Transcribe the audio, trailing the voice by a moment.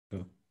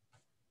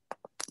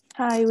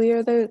Hi, we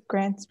are the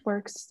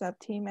GrantsWorks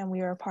sub-team and we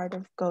are a part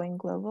of Going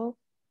Global.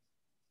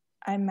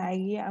 I'm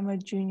Maggie, I'm a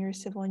junior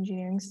civil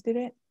engineering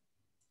student.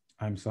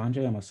 I'm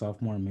Sanjay, I'm a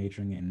sophomore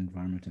majoring in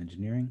environmental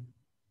engineering.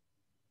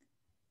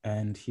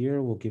 And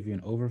here we'll give you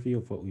an overview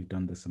of what we've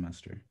done this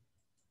semester.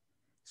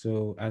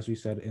 So as we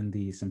said in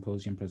the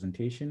symposium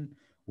presentation,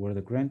 we're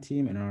the grant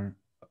team and our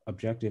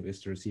objective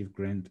is to receive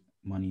grant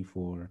money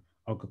for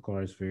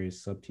Alcaclar's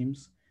various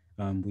sub-teams.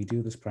 We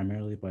do this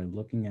primarily by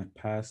looking at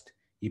past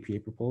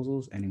EPA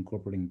proposals and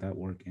incorporating that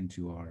work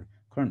into our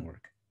current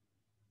work.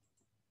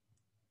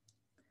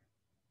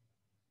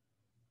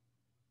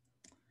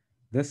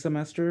 This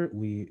semester,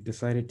 we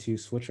decided to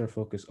switch our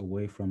focus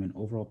away from an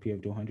overall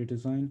PF200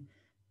 design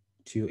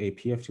to a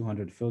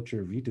PF200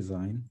 filter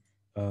redesign.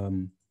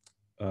 Um,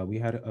 we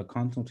had a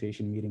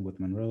consultation meeting with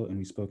Monroe and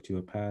we spoke to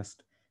a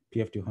past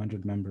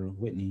PF200 member,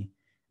 Whitney,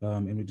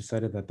 and we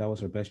decided that that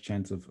was our best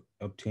chance of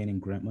obtaining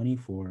grant money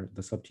for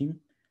the sub-team.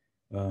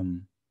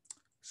 Um,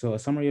 so a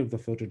summary of the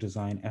filter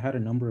design, it had a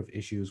number of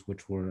issues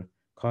which were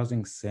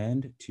causing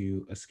sand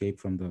to escape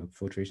from the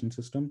filtration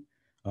system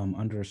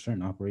under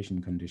certain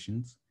operation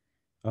conditions.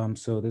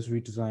 So this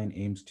redesign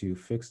aims to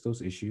fix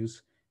those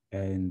issues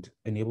and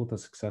enable the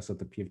success of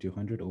the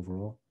PF200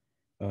 overall.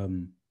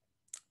 Um,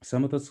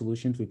 some of the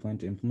solutions we plan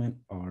to implement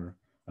are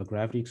a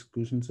gravity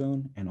exclusion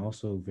zone and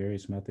also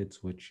various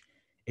methods which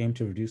aim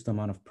to reduce the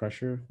amount of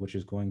pressure which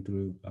is going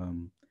through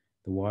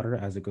the water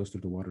as it goes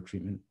through the water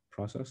treatment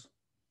process.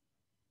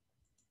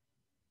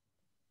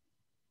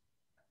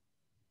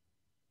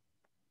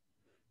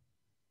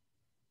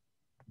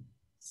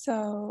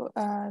 So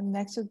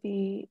next would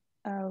be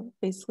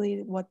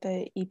basically what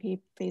the EPA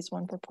Phase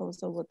 1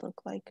 proposal would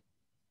look like.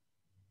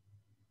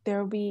 There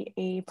will be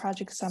a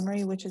project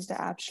summary, which is the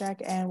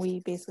abstract, and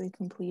we basically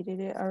completed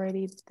it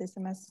already this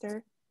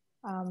semester.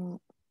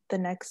 The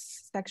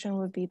next section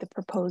would be the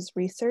proposed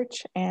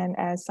research, and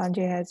as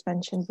Sanjay has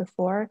mentioned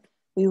before,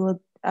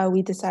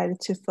 we decided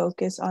to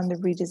focus on the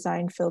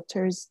redesigned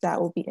filters that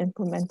will be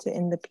implemented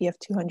in the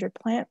PF200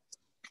 plant.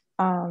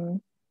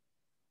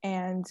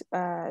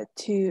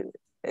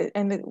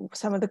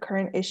 Some of the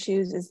current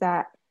issues is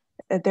that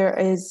there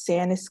is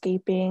sand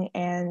escaping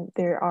and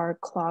there are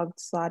clogged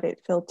slotted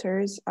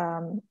filters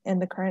in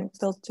the current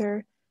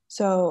filter.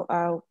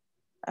 So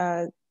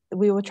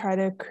we will try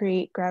to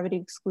create gravity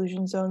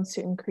exclusion zones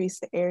to increase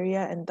the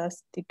area and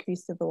thus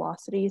decrease the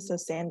velocity so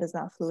sand does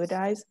not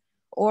fluidize,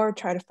 or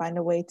try to find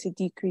a way to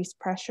decrease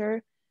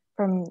pressure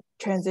from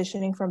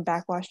transitioning from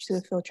backwash to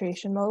the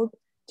filtration mode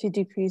to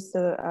decrease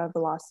the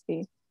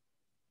velocity.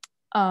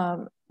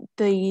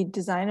 The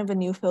design of a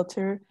new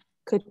filter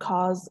could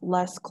cause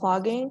less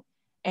clogging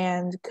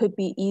and could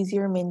be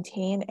easier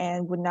maintained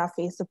and would not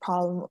face the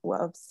problem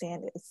of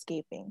sand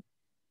escaping.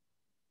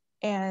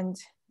 And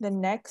the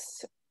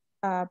next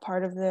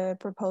part of the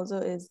proposal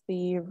is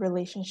the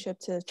relationship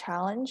to the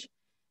challenge.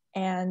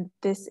 And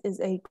this is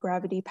a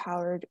gravity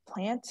powered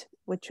plant,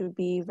 which would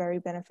be very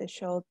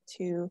beneficial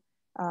to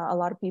a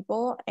lot of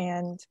people.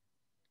 And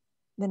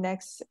the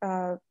next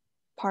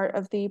part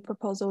of the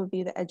proposal would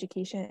be the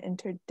education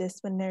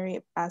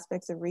interdisciplinary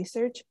aspects of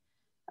research.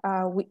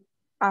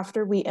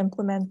 After we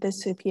implement this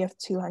to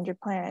PF200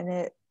 plant and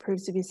it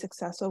proves to be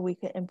successful, we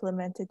could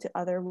implement it to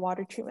other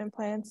water treatment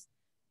plants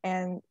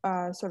and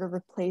sort of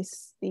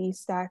replace the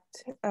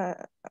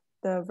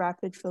the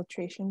rapid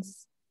filtration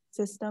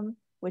system,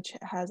 which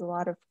has a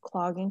lot of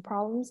clogging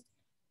problems.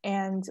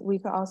 And we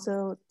could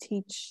also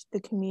teach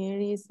the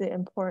communities the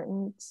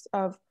importance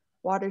of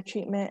water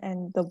treatment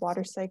and the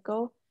water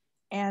cycle,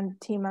 and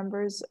team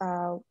members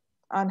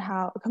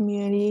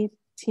community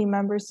team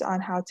members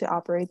on how to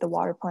operate the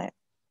water plant.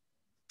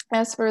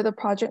 As for the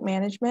project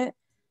management,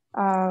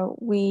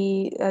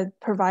 we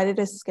provided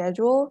a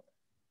schedule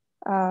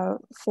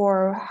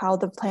for how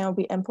the plan will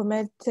be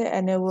implemented,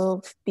 and it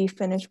will be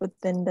finished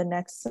within the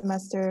next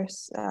semester,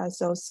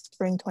 so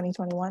spring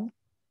 2021.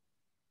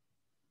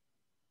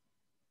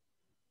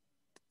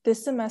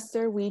 This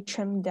semester, we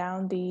trimmed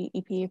down the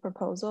EPA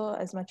proposal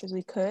as much as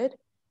we could.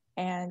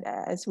 And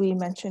as we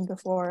mentioned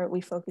before,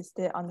 we focused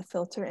it on the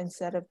filter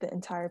instead of the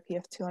entire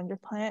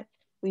PF200 plant.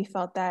 We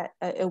felt that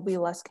it would be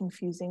less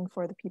confusing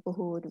for the people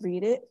who would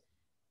read it.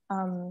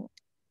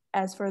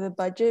 As for the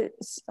budget,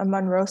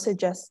 Monroe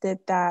suggested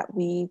that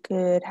we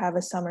could have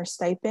a summer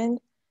stipend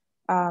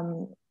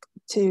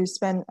to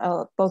spend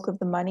a bulk of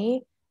the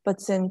money.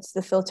 But since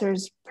the filter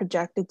is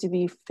projected to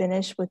be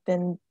finished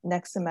within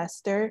next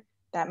semester,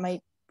 that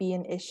might be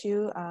an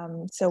issue.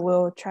 So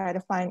we'll try to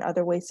find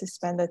other ways to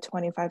spend the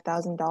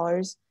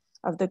 $25,000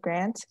 of the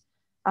grant.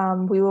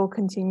 We will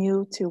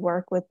continue to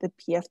work with the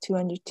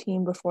PF200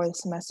 team before the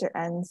semester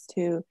ends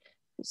to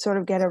sort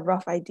of get a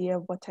rough idea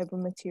of what type of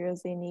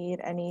materials they need,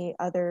 any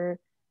other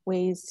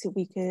ways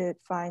we could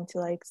find to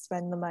like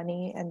spend the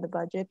money and the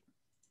budget.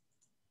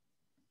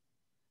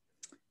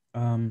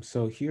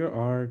 So here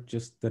are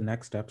just the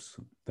next steps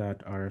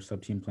that our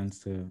sub-team plans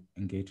to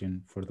engage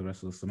in for the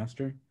rest of the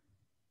semester.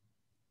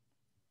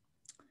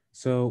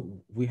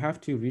 So we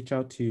have to reach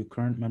out to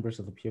current members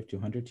of the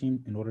PF200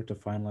 team in order to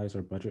finalize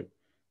our budget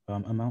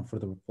amount for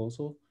the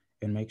proposal.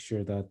 and make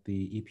sure that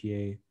the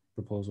EPA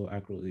proposal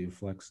accurately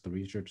reflects the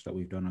research that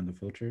we've done on the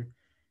filter.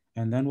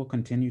 And then we'll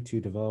continue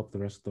to develop the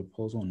rest of the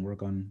proposal and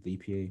work on the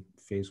EPA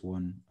phase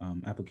one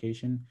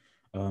application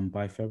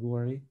by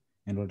February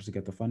in order to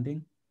get the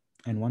funding.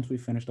 And once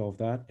we've finished all of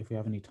that, if we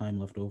have any time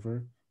left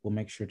over, we'll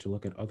make sure to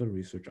look at other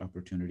research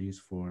opportunities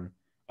for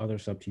other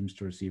sub-teams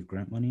to receive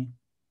grant money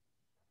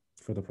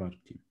for the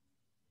project team.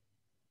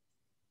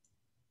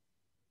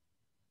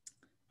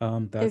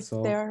 That's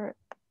all.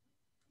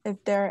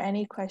 If there are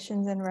any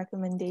questions and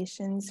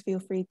recommendations,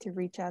 feel free to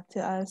reach out to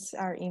us.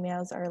 Our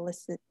emails are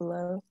listed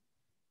below.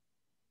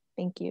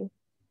 Thank you.